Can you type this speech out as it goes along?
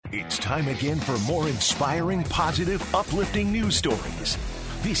It's time again for more inspiring, positive, uplifting news stories.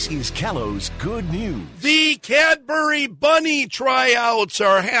 This is Kello's Good News. The Cadbury Bunny tryouts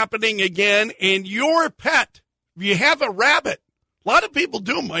are happening again, and your pet, if you have a rabbit, a lot of people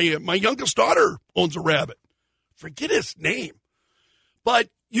do. My youngest daughter owns a rabbit. Forget his name. But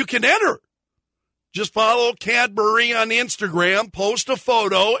you can enter. Just follow Cadbury on Instagram, post a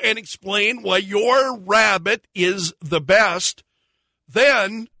photo, and explain why your rabbit is the best.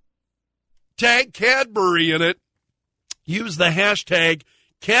 Then tag Cadbury in it. Use the hashtag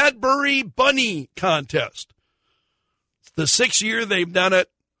Cadbury Bunny Contest. It's the 6th year they've done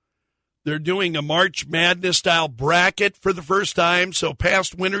it. They're doing a March Madness-style bracket for the first time, so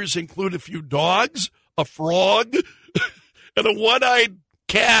past winners include a few dogs, a frog, and a one-eyed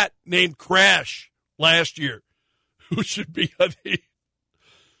cat named Crash last year, who should be the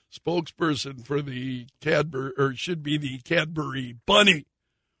spokesperson for the Cadbury, or should be the Cadbury Bunny.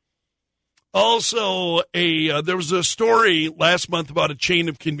 Also, there was a story last month about a chain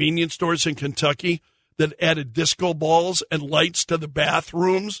of convenience stores in Kentucky that added disco balls and lights to the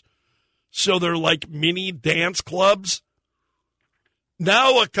bathrooms, so they're like mini dance clubs.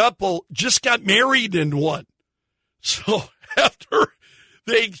 Now a couple just got married in one. So after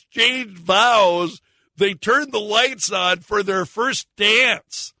they exchanged vows, they turned the lights on for their first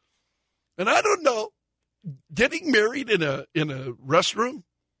dance. And I don't know, getting married in a restroom,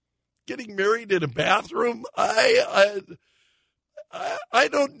 getting married in a bathroom, I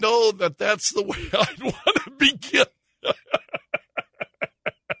don't know that that's the way I'd want to begin.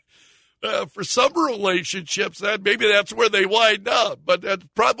 For some relationships, maybe that's where they wind up, but that's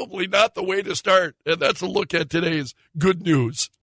probably not the way to start. And that's a look at today's good news.